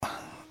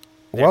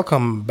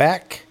welcome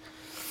back.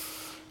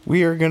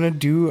 We are going to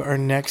do our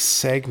next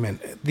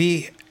segment.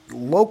 The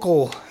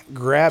local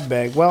grab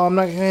bag. Well, I'm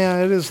not,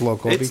 yeah, it is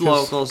local. It's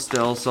local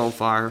still so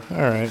far. All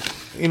right.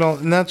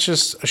 And that's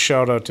just a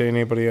shout out to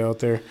anybody out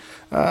there.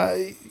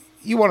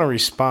 You want to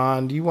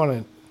respond, you want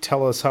to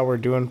tell us how we're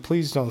doing,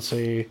 please don't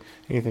say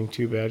anything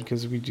too bad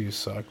because we do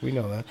suck. We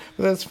know that.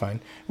 But that's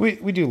fine. We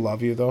do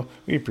love you, though.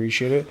 We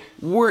appreciate it.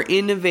 We're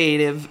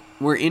innovative.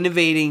 We're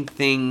innovating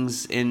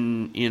things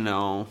in,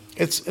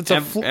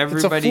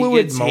 everybody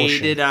fluid gets motion.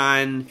 hated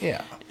on.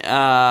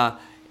 Yeah.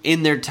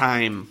 In their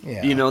time.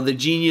 Yeah. The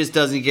genius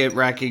doesn't get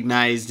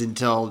recognized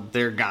until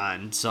they're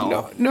gone.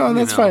 So No,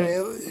 that's fine.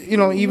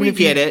 Even we if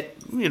get you, it.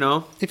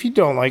 If you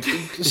don't like it,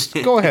 just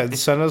go ahead,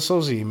 send us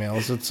those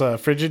emails. It's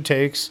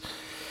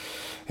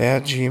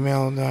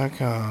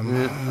frigidtakes@gmail.com.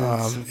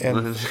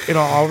 And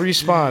I'll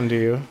respond to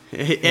you.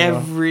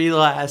 Every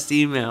last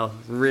email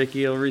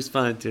Ricky will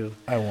respond to.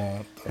 I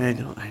won't. I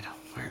know. We're not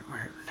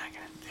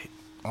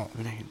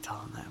gonna tell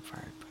him that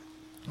part.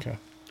 But.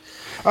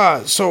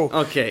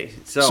 Okay.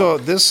 So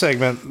this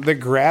segment, the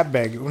grab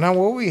bag. Now,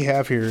 what we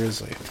have here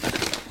is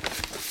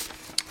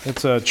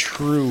it's a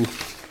true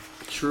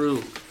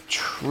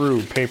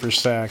paper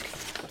sack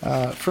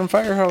from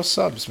Firehouse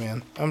Subs,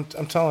 man. I'm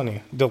telling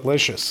you,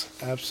 delicious,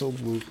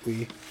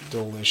 absolutely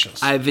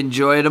delicious. I've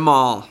enjoyed them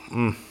all.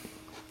 And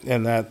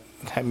that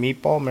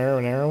meatball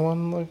marinara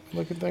one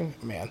looking thing,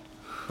 man.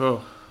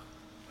 Oh.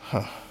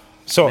 Huh.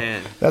 So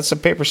Man. That's the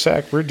paper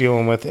sack we're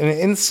dealing with. And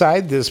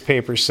inside this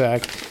paper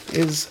sack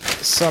is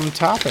some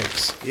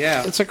topics.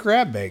 Yeah. It's a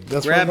grab bag.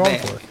 That's Grab what we're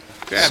going bag.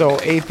 for. Grab So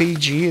bag.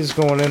 APG is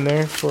going in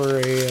there for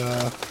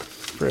a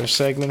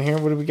segment here.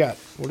 What do we got?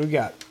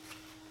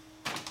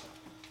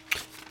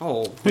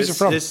 Oh, Who's it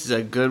from? This is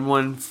a good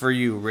one for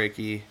you,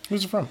 Ricky.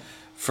 Who's it from?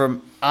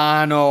 From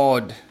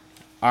Arnold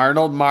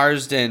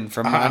Marsden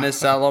from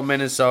Monticello,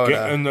 Minnesota.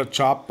 Get in the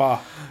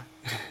chopper.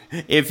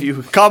 If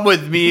you come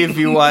with me, if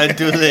you want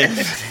to live.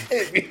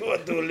 If you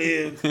want to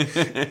live.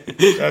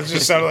 That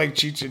just sounded like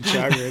Cheech and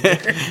Chong right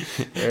there.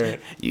 All right.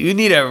 You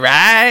need a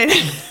ride.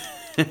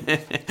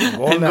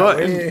 Going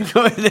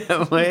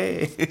that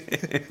way.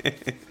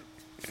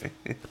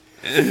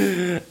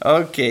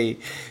 Okay.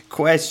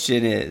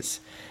 Question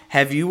is,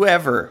 have you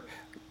ever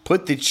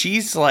put the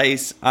cheese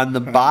slice on the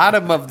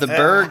bottom of the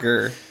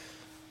burger?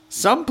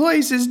 Some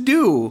places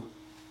do,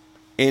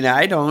 and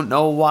I don't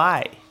know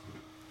why.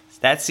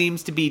 That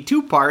seems to be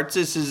two parts.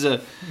 This is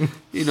okay,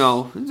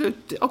 we'll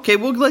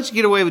let you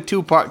get away with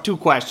two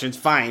questions.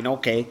 Fine,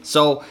 okay.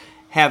 So,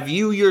 have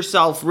you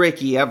yourself,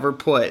 Ricky, ever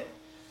put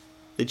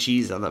the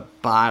cheese on the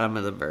bottom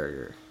of the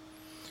burger?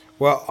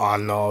 Well,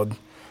 Arnold.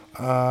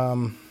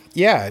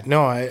 Yeah,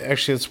 no,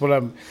 it's what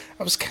I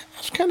was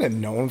kind of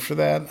known for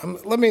that.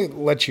 Let me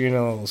let you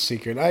know a little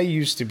secret. I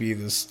used to be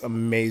this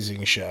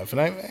amazing chef,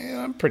 and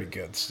I'm pretty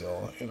good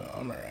still.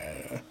 I'm all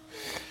right.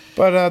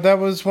 But that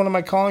was one of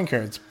my calling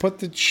cards. Put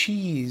the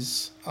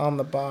cheese on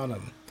the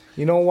bottom.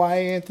 You know why,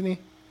 Anthony?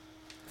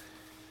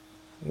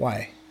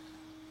 Why?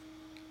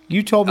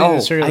 You told me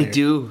this earlier. I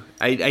do.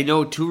 I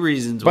know two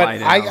reasons but why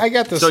now. I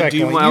got the second do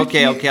you one. want,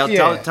 okay.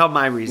 I'll tell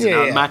my reason.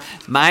 Yeah.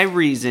 My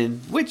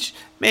reason, which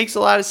makes a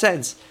lot of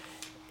sense,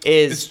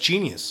 it's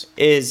genius.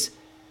 Is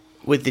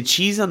with the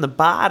cheese on the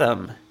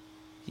bottom,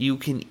 you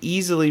can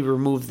easily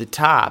remove the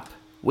top,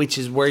 which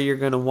is where you're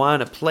going to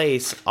want to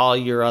place all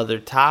your other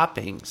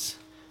toppings.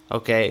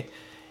 Okay,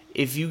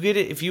 if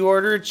you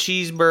order a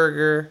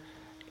cheeseburger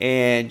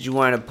and you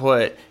want to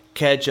put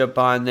ketchup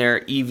on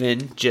there,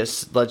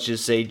 let's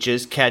just say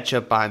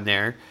ketchup on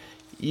there,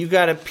 you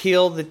got to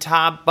peel the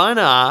top bun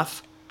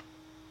off.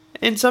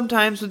 And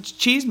sometimes with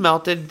cheese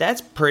melted,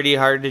 that's pretty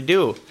hard to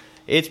do.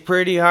 It's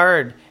pretty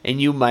hard, and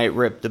you might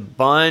rip the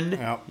bun.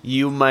 Yep.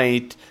 You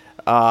might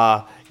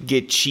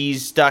get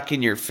cheese stuck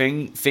in your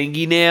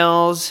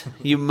fingernails.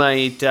 You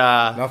might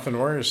nothing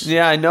worse.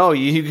 Yeah, I know.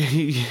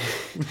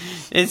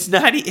 It's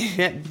not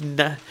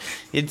easy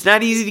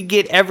to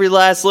get every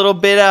last little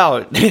bit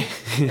out.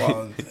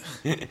 Well,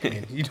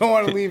 you don't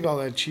want to leave all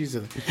that cheese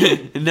in.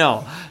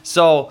 No.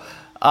 So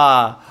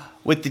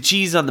with the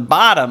cheese on the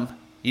bottom,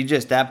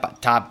 that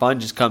top bun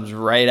just comes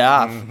right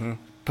off. Mm-hmm.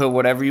 Put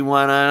whatever you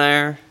want on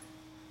there.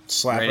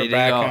 Slap ready her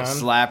back to go. on.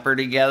 Slap her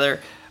together.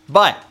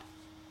 But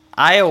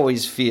I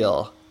always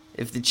feel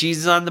if the cheese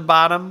is on the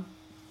bottom,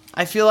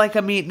 I feel like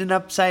I'm eating an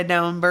upside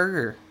down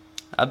burger,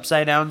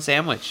 upside down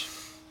sandwich.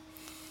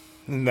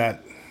 And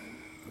that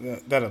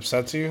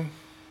upsets you?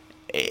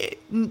 I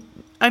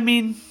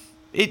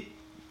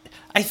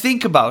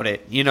think about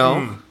it,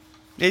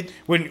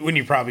 When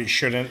you probably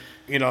shouldn't,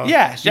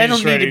 Yeah, I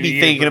don't need to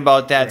be thinking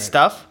about that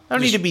stuff. I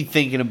don't need to be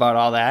thinking about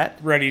all that.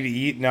 Ready to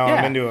eat. Now Yeah.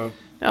 I'm into a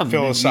I'm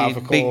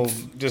philosophical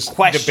just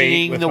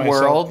questioning debate with the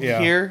myself. world Yeah.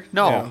 here.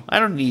 No, Yeah. I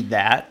don't need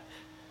that.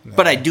 No.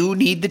 But I do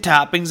need the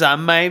toppings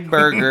on my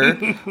burger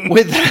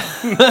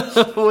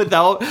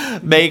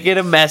without making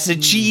a mess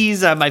of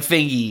cheese on my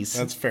fingies.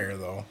 That's fair,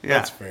 though. Yeah.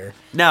 That's fair.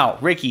 Now,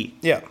 Ricky.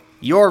 Yeah.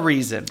 Your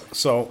reason.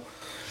 So,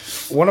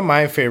 one of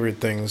my favorite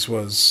things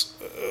was,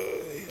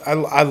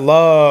 I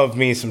love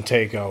me some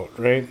takeout,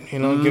 right? You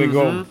know, get a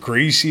go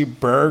greasy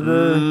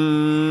burger.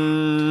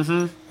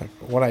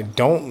 What I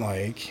don't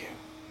like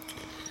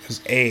is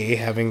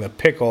having the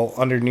pickle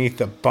underneath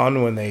the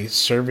bun when they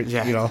serve it.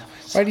 Yeah. You know,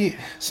 why do you?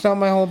 It's not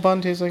my whole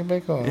bun tastes like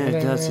pickle. Yeah,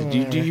 it does.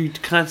 You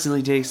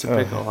constantly taste the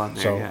pickle on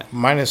there. So Yeah.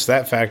 minus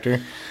that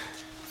factor.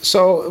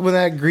 So when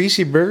that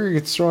greasy burger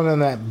gets thrown on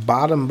that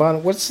bottom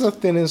bun, what's the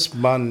thinnest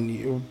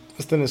bun?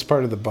 The thinnest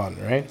part of the bun,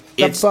 right?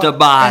 It's the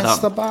bottom. That's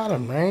the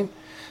bottom, right?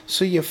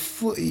 So you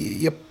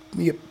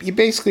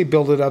basically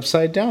build it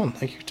upside down,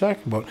 like you're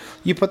talking about.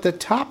 You put the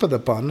top of the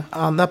bun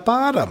on the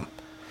bottom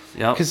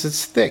Yep. because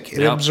it's thick. It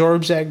Yep.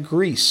 absorbs that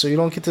grease, so you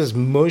don't get this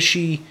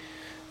mushy,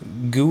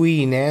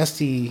 gooey,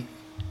 nasty.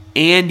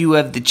 And you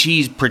have the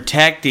cheese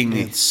protecting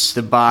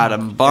the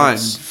bottom bun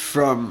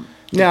from.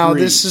 the Now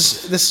grease.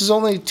 this is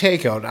only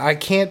takeout. I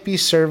can't be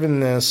serving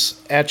this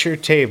at your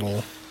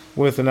table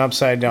with an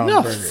upside down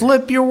No, burger.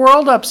 flip your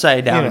world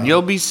upside down. You know.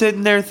 You'll be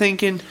sitting there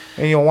thinking,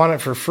 And you'll want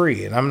it for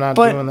free, and I'm not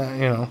But- doing that,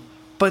 you know.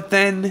 but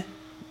then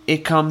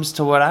it comes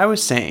to what I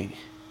was saying.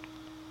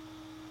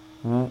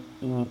 Are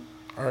we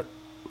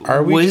just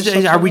Are we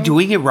upside down?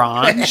 doing it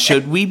wrong?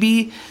 Should we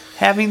be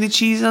having the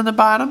cheese on the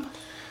bottom?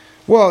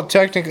 Well,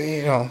 technically,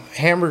 you know,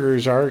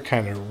 hamburgers are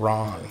kind of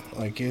wrong.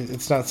 Like,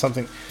 it's not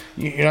something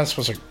you're not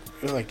supposed to.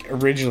 Like,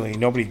 originally,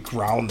 nobody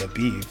ground the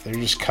beef. They're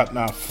just cutting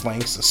off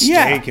flanks of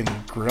Yeah. steak and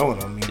grilling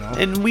them. You know.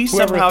 And we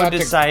Whoever somehow thought to-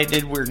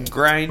 decided we're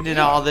grinding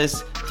all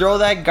this. Throw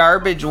that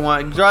garbage in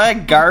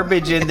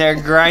there,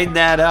 grind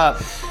that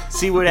up,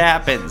 see what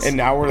happens. And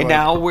now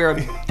we're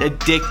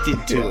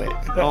addicted to it.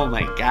 Oh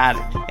my god!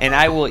 And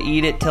I will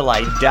eat it till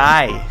I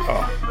die.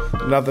 Oh,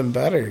 nothing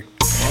better,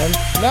 man.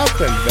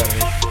 Nothing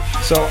better.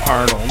 So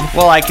Arnold.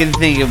 Well, I can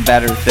think of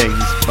better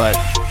things, but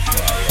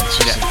It's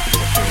just it's a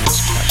famous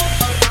question.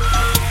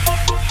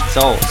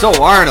 so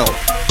Arnold.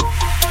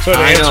 So to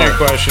I answer know. your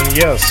question,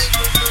 yes.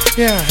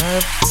 Yeah,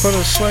 I put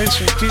a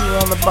slice or two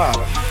on the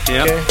bottom.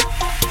 Yep. Okay.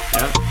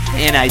 Yep.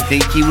 And I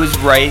think he was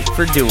right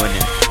for doing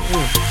it.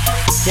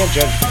 Can't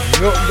judge me.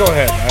 Go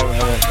ahead. I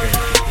won't care.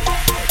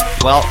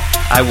 Well,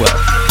 I will.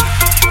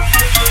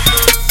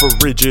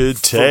 Frigid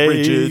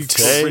take.